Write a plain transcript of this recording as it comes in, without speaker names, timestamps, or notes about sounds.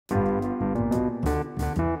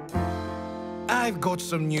I've got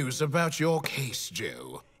some news about your case,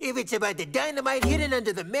 Joe. If it's about the dynamite hidden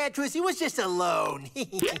under the mattress, it was just a loan.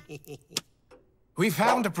 We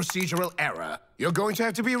found a procedural error. You're going to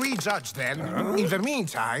have to be rejudged then. In the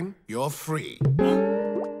meantime, you're free.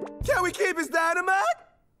 Can we keep his dynamite?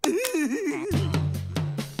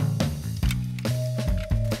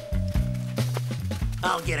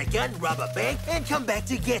 I'll get a gun, rob a bank, and come back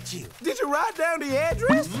to get you. Did you write down the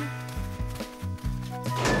address?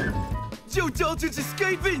 Joe Dalton's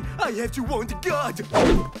escaping! I have to warn the guard!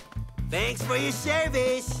 Thanks for your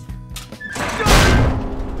service.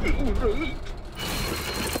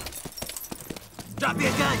 Drop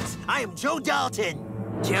your guns! I am Joe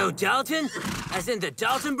Dalton! Joe Dalton? As in the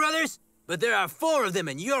Dalton brothers? But there are 4 of them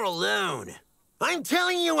and you're alone. I'm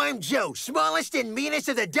telling you I'm Joe, smallest and meanest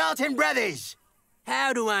of the Dalton brothers!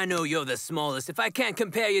 How do I know you're the smallest if I can't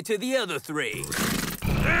compare you to the other 3?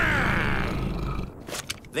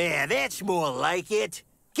 There, that's more like it.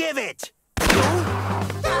 Give it!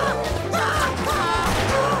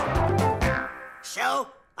 So,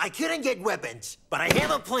 I couldn't get weapons, but I have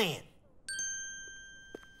a plan.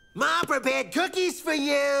 Mom prepared cookies for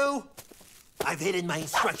you! I've hidden my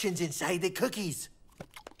instructions inside the cookies.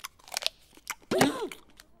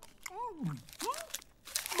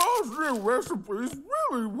 Mom's new recipe is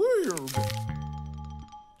really weird.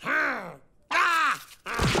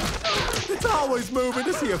 It's always moving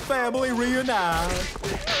to see a family reunite.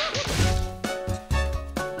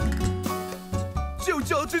 Joe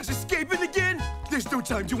Dalton's escaping again? There's no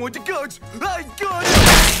time to want the guards. I got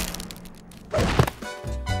it!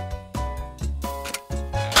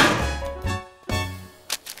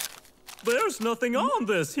 There's nothing on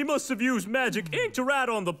this. He must have used magic ink to write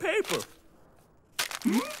on the paper.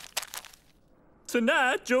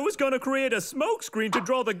 Tonight, Joe is gonna create a smoke screen to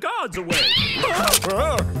draw the guards away.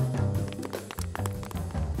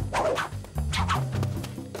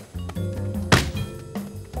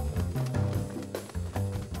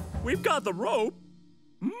 We've got the rope.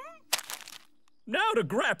 Now to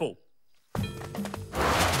grapple.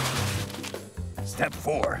 Step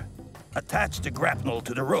 4. Attach the grapnel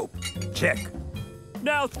to the rope. Check.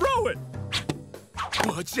 Now throw it.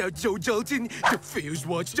 Watch out, Joe Dalton. The fierce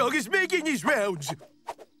watchdog is making his rounds.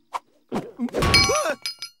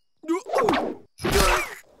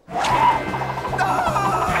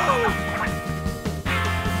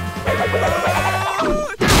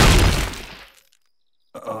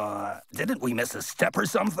 Didn't we miss a step or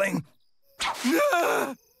something?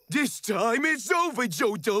 This time it's over,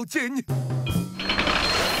 Joe Dalton.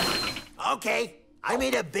 Okay, I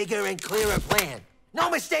made a bigger and clearer plan. No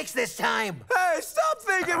mistakes this time. Hey, stop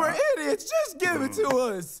thinking we're idiots. Just give it to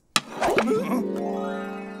us.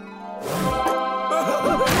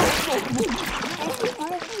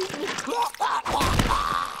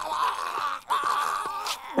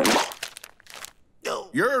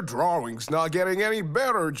 Your drawing's not getting any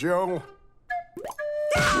better, Joe.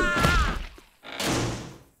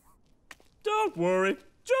 Don't worry.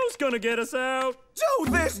 Joe's gonna get us out. Joe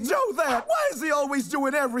this, Joe that. Why is he always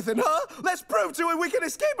doing everything, huh? Let's prove to him we can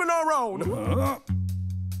escape on our own.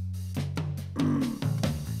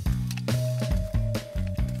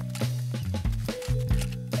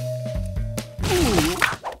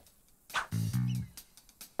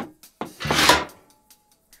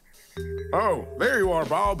 Oh, there you are,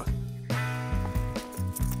 Bob.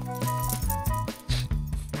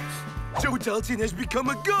 Joe Dalton has become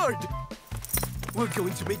a guard. We're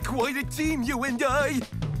going to make quite a team, you and I.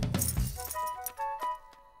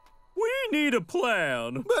 We need a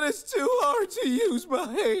plan. But it's too hard to use my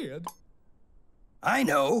hand. I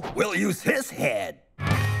know. We'll use his head.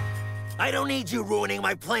 I don't need you ruining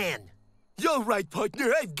my plan. You're right,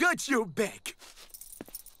 partner. I've got your back.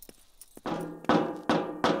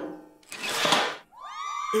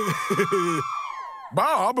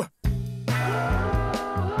 Bob?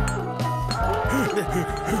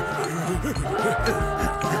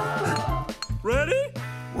 Ready?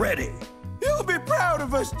 Ready. You'll be proud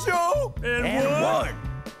of us, Joe. And one.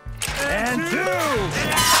 And two.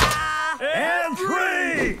 And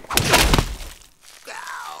three.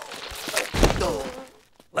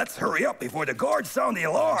 Let's hurry up before the guards sound the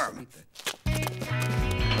alarm.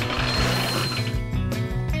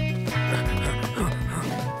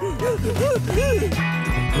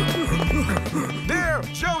 There,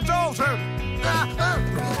 Joe Dalton!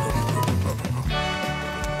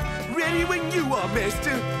 Ready when you are,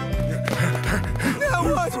 master. Now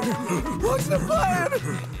what? What's the plan?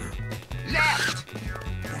 Left.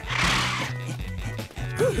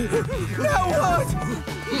 Now what?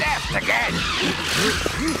 Left again.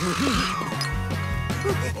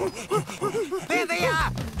 There they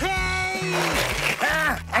are! Hey!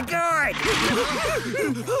 Ah, a guard!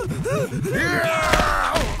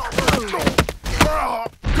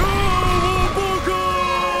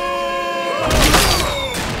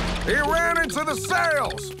 He ran into the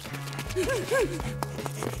sails!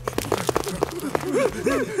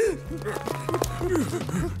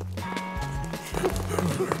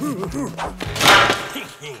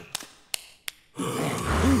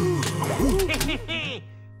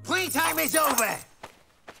 Playtime is over!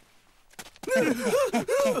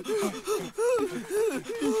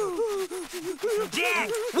 Jack!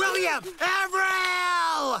 William!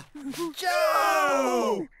 Avril!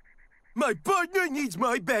 Joe! My partner needs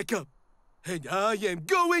my backup. And I am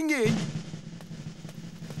going in.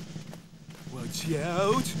 Watch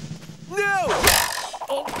out. No!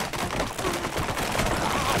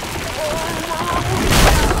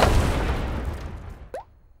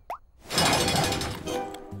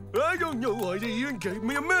 I don't know why they even gave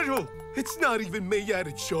me a medal. It's not even made out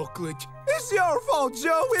of chocolate. It's your fault,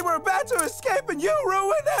 Joe. We were about to escape and you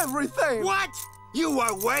ruined everything. What? You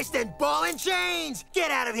are worse than ball and chains!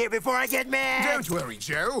 Get out of here before I get mad! Don't worry,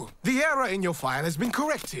 Joe. The error in your file has been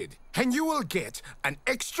corrected, and you will get an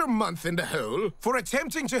extra month in the hole for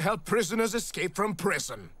attempting to help prisoners escape from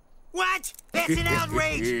prison. What? That's an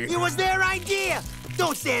outrage! It was their idea!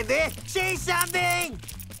 Don't stand there! Say something!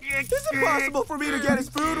 Is it possible for me to get his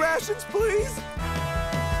food rations, please?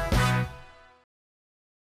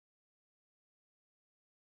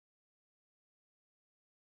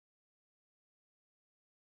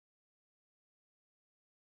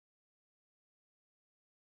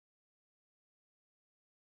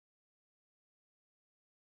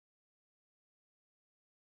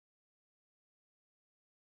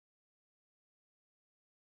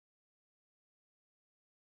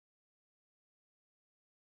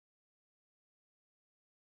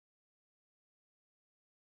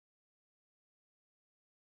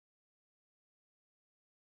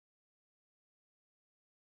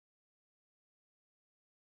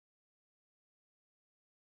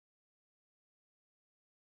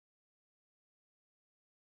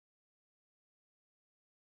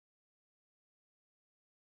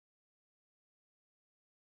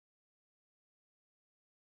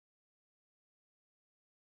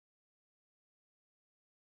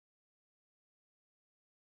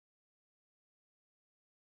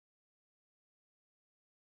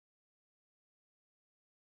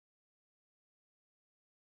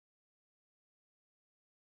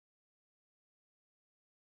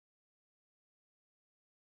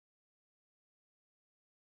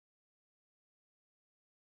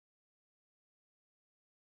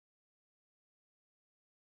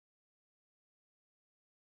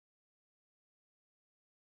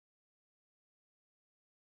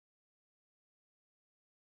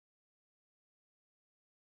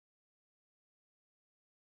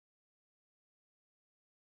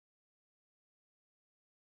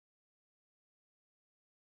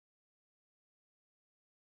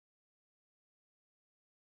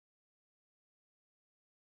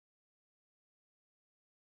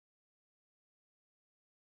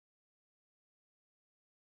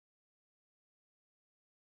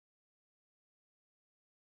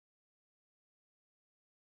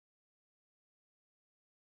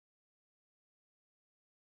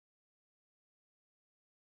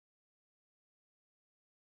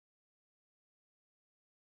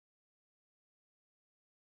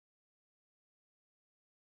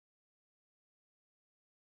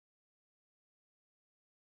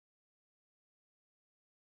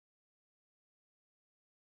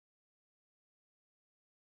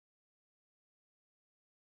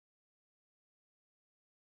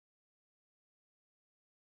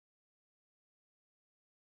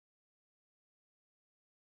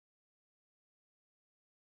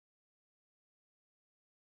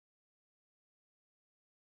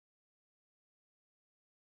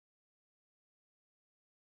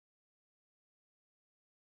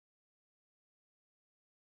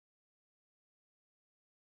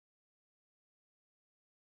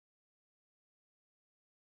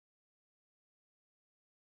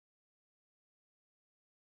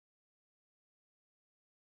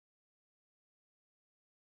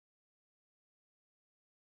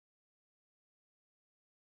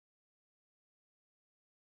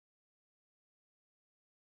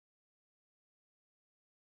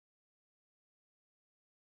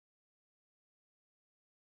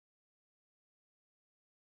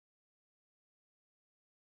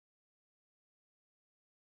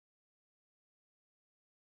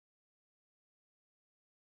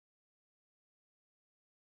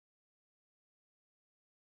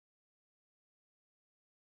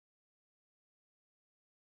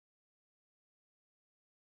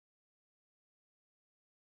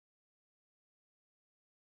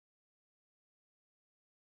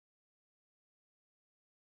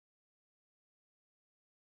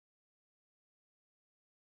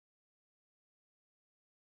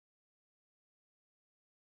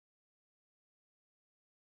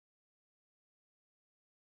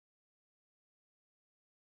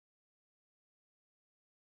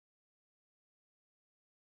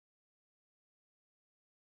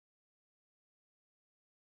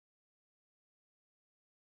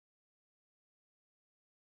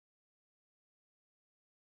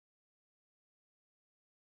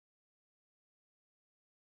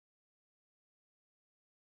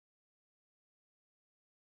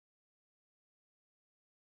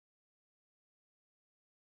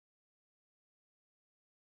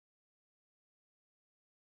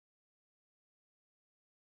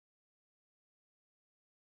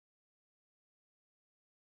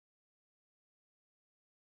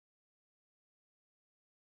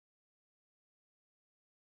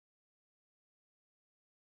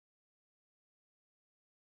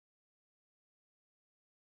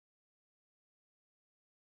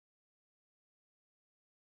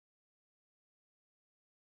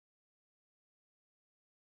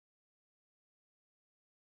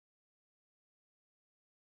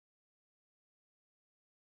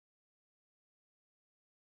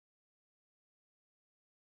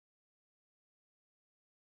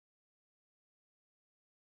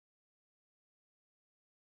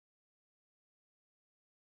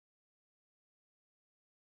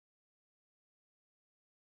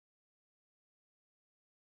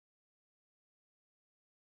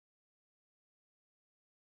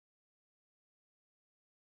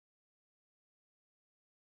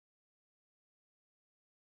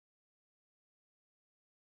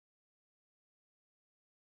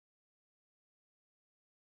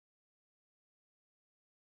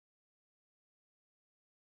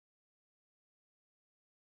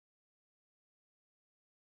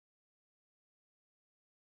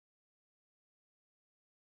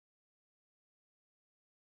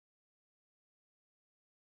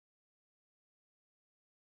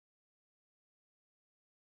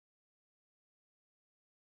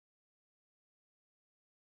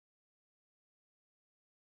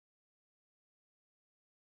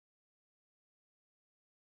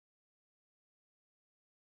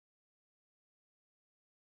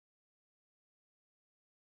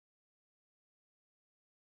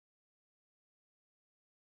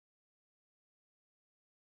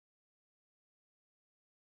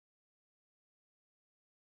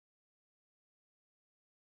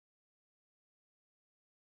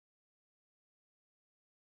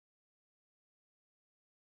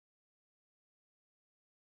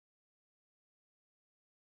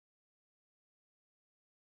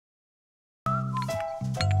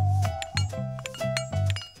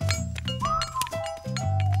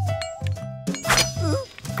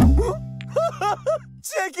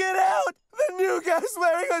 Check it out! The new guy's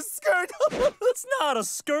wearing a skirt! It's not a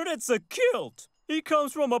skirt, it's a kilt. He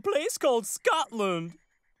comes from a place called Scotland.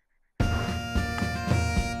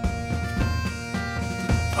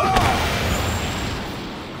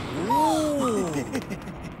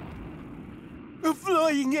 A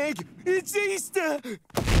flying egg! It's Easter!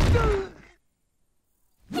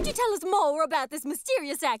 Could you tell us more about this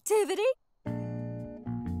mysterious activity?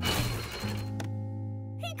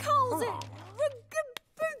 He calls it rugby.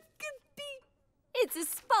 It's a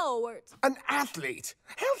sport. An athlete.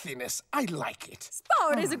 Healthiness, I like it.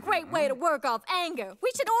 Sport is a great way to work off anger.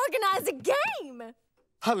 We should organize a game.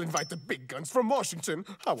 I'll invite the big guns from Washington.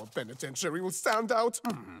 Our penitentiary will stand out.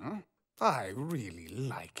 I really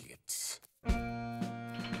like it. We're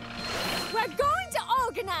going to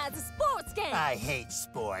organize a sports game. I hate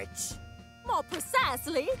sports. More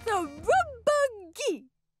precisely, the rugby.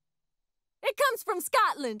 It comes from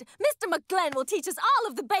Scotland. Mr. McGlenn will teach us all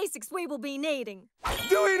of the basics we will be needing.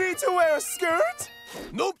 Do we need to wear a skirt?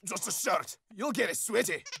 Nope, just a shirt. You'll get it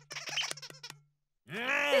sweaty.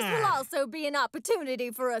 This will also be an opportunity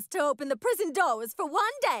for us to open the prison doors for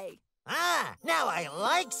one day. Ah, now I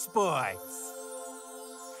like sports.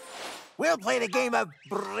 We'll play the game of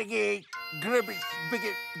briggy, gribby,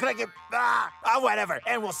 biggy, griggy, whatever,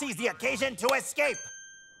 and we'll seize the occasion to escape.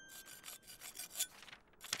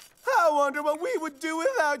 I wonder what we would do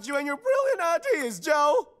without you and your brilliant ideas,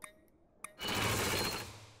 Joe.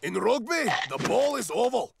 In rugby, the ball is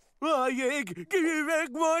oval. My egg! Give me back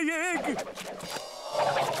my egg!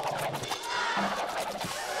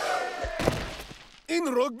 In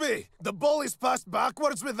rugby, the ball is passed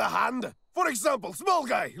backwards with the hand. For example, small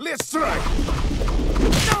guy, let's try.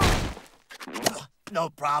 No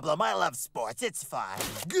problem. I love sports. It's fun.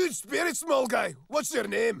 Good spirit, small guy. What's your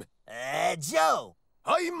name? Joe.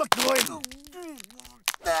 I'm McLean.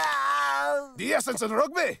 The essence of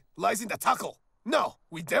rugby lies in the tackle. Now,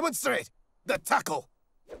 we demonstrate the tackle.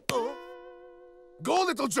 Go,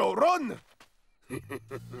 little Joe, run!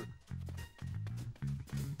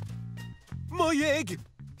 My egg!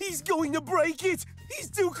 He's going to break it! He's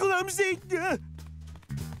too clumsy!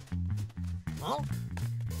 Huh?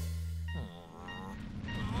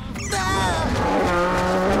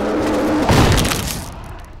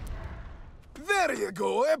 There you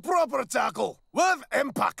go, a proper tackle with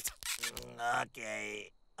impact.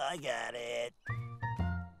 Okay, I got it.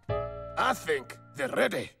 I think they're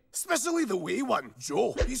ready. Especially the wee one,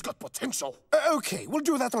 Joe. He's got potential. Okay, we'll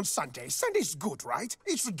do that on Sunday. Sunday's good, right?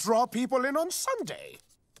 It should draw people in on Sunday.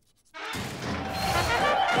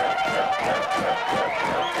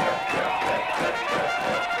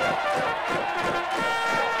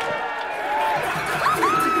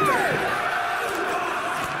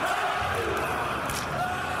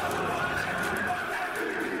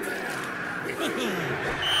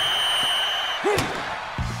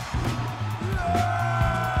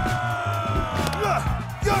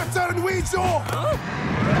 Your turn, wee Joe!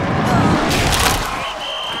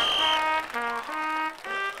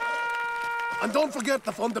 And don't forget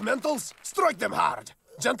the fundamentals. Strike them hard.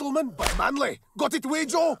 Gentlemen, but manly. Got it, wee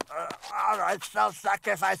Joe? All right,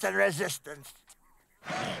 self-sacrifice and resistance.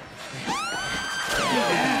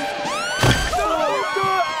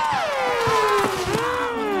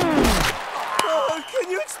 Oh,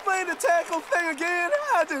 can you explain the tackle thing again?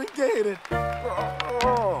 I didn't get it.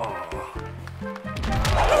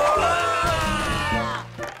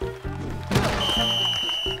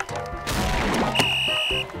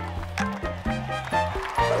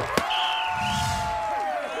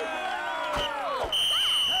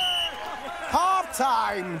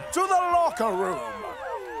 Half-time to the locker room.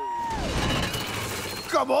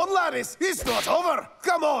 Come on, laddies. It's not over.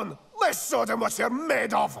 Come on. Let's show them what you're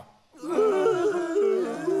made of.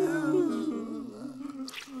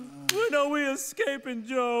 When are we escaping,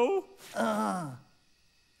 Joe?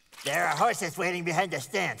 There are horses waiting behind the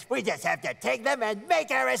stands. We just have to take them and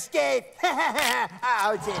make our escape.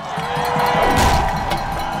 Ouch.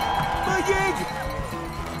 My egg!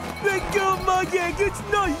 Let go of my egg! It's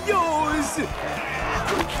not yours!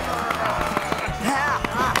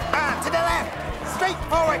 To the left! Straight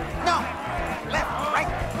forward! No! Left, right,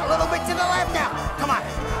 a little bit to the left now! Come on!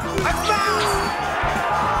 Let's bounce!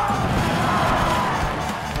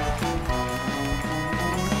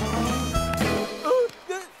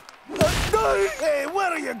 Hey,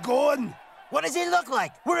 where are you going? What does it look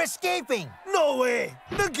like? We're escaping! No way!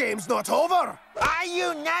 The game's not over! Are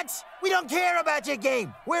you nuts? We don't care about your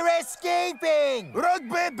game! We're escaping!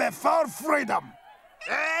 Rugby before freedom!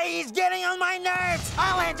 Hey, he's getting on my nerves!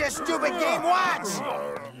 I'll end your stupid game, watch!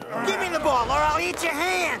 Give me the ball or I'll eat your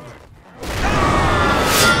hand!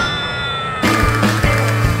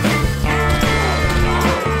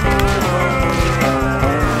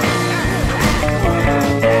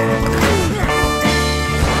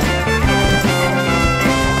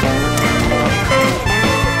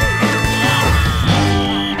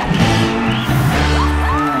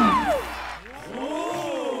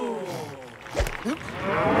 I'm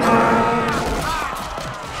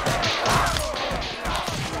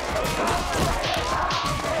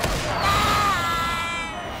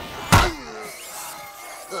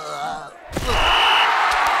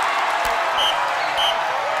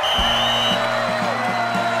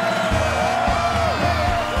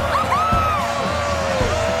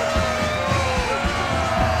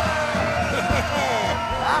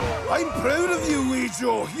proud of you, wee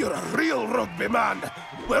Joe. You're a real rugby man.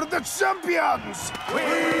 We're the champions! We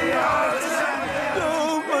are the champions!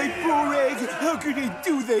 Oh, my poor egg! How could I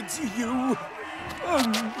do that to you?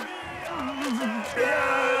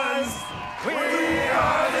 Yes! We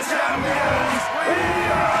are the champions! We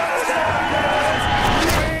are the champions!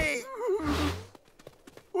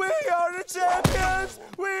 We are the champions!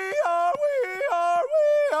 We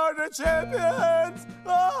are the champions!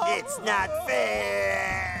 Oh. It's not fair!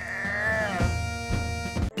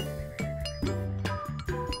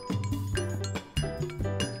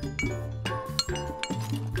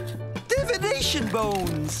 Divination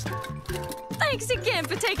bones! Thanks again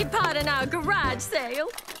for taking part in our garage sale.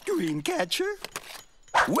 Dreamcatcher?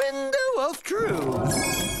 Window of truth!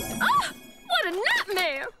 Ah! What a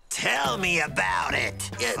nightmare! Tell me about it.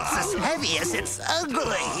 It's as heavy as it's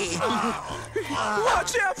ugly.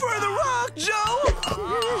 Watch out for the rock, Joe!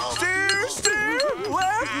 Steer,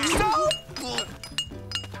 left, stop!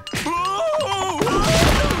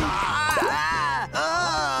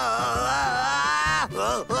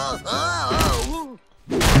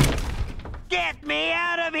 Get me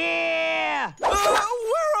out of here!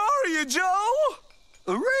 Where are you, Joe?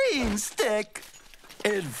 Rain stick.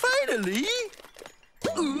 And finally...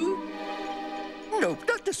 Nope,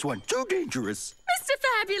 not this one. Too dangerous. Mr.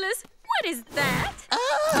 Fabulous, what is that?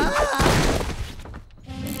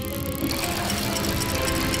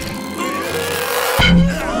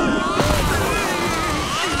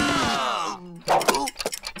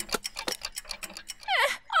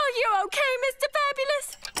 Are you okay, Mr. Fabulous?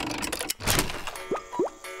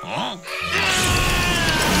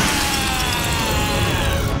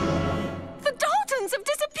 The Daltons have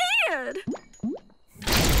disappeared.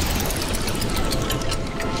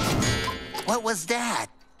 What was that?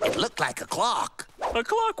 It looked like a clock. A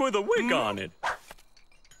clock with a wick on it.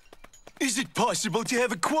 Is it possible to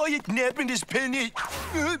have a quiet nap in this penny?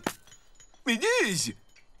 It is.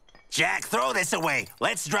 Jack, throw this away.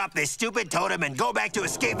 Let's drop this stupid totem and go back to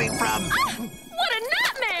escaping from... Ah, what a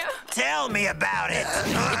nightmare! Tell me about it.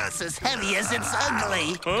 It's as heavy as it's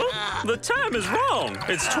ugly. Huh? The time is wrong.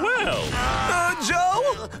 It's 12.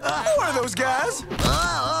 Joe? Who are those guys?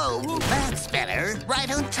 Oh, that's better. Right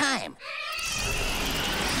on time.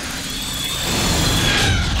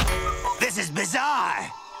 This is bizarre.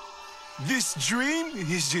 This dream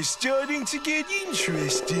is just starting to get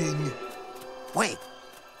interesting. Wait,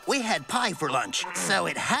 we had pie for lunch, so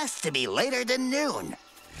it has to be later than noon.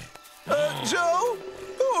 Joe?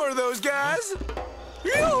 Who are those guys?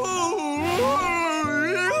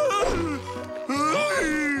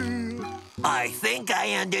 I think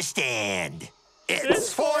I understand.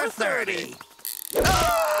 It's 4:30.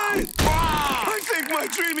 I think my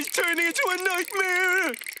dream is turning into a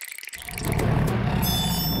nightmare.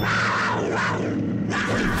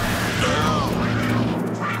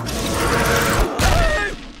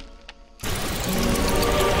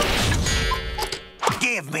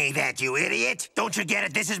 Give me that, you idiot! Don't you get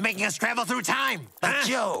it? This is making us travel through time. But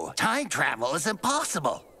Joe, time travel is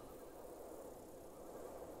impossible.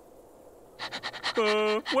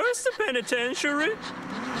 Where's the penitentiary?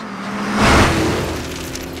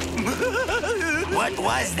 What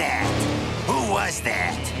was that? Who was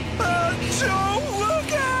that? Joe,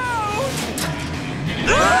 look out!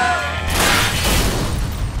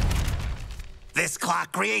 This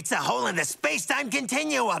clock creates a hole in the space-time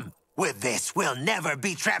continuum. With this, we'll never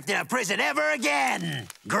be trapped in a prison ever again.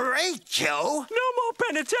 Great, Joe. No more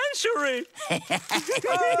penitentiary. But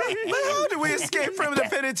how do we escape from the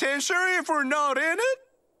penitentiary if we're not in it?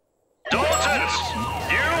 Daltons,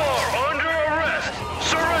 you are under arrest.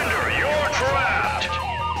 Surrender, you're trapped.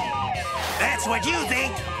 That's what you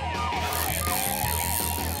think.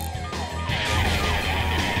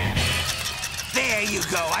 There you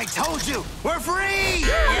go. I told you. We're free!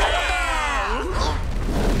 Yeah!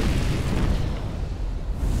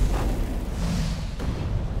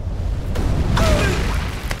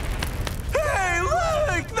 Hey,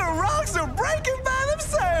 look! The rocks are breaking by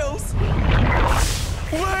themselves!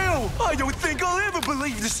 Wow, I don't think I'll ever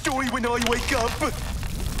believe the story when I wake up.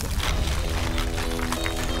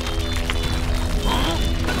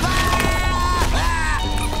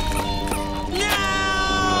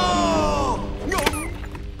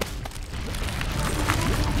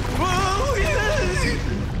 Oh, yeah!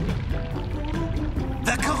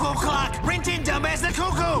 the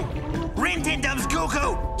cuckoo! Rintindum's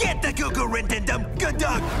cuckoo! Get the cuckoo, Rintindum! Good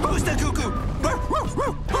dog! Who's the cuckoo?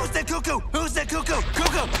 Who's the cuckoo? Who's the cuckoo?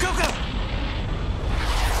 Cuckoo! Cuckoo!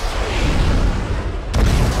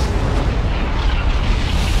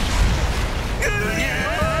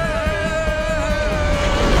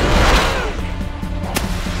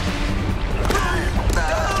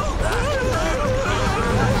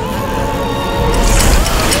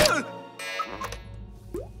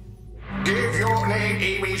 Give your name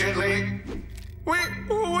immediately.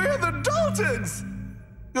 We're the Daltons!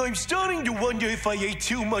 I'm starting to wonder if I ate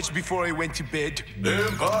too much before I went to bed.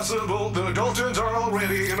 Impossible. The Daltons are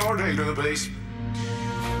already in our database.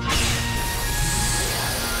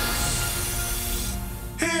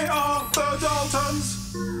 Here are the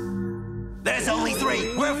Daltons. There's only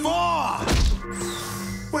 3. We're 4!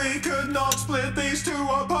 We could not split these two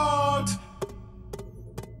apart.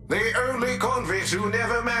 The only convicts who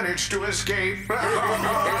never managed to escape.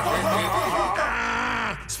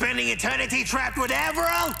 Spending eternity trapped with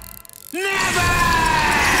Averil? Never!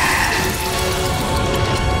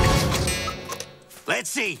 Let's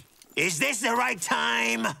see. Is this the right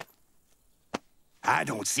time? I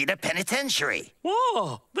don't see the penitentiary.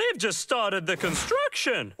 Whoa, they've just started the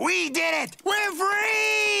construction. We did it! We're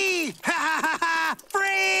free! Ha ha ha ha!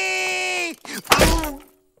 Free! Oh.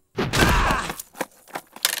 Ah.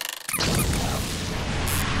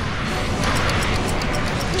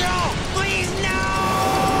 No! Please, no!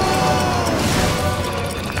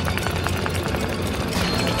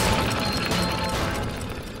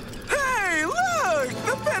 Hey, look!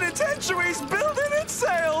 The penitentiary's building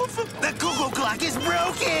itself! The cuckoo clock is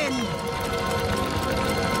broken!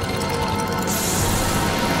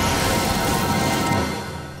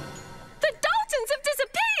 The Daltons have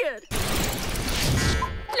disappeared!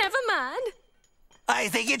 Never mind. I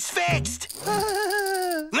think it's fixed!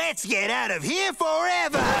 Let's get out of here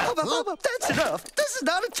forever! That's enough. This is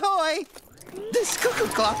not a toy. This cuckoo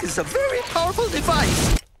clock is a very powerful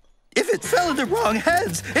device. If it fell in the wrong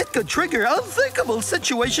hands, it could trigger unthinkable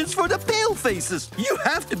situations for the palefaces. You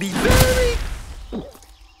have to be very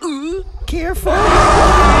careful.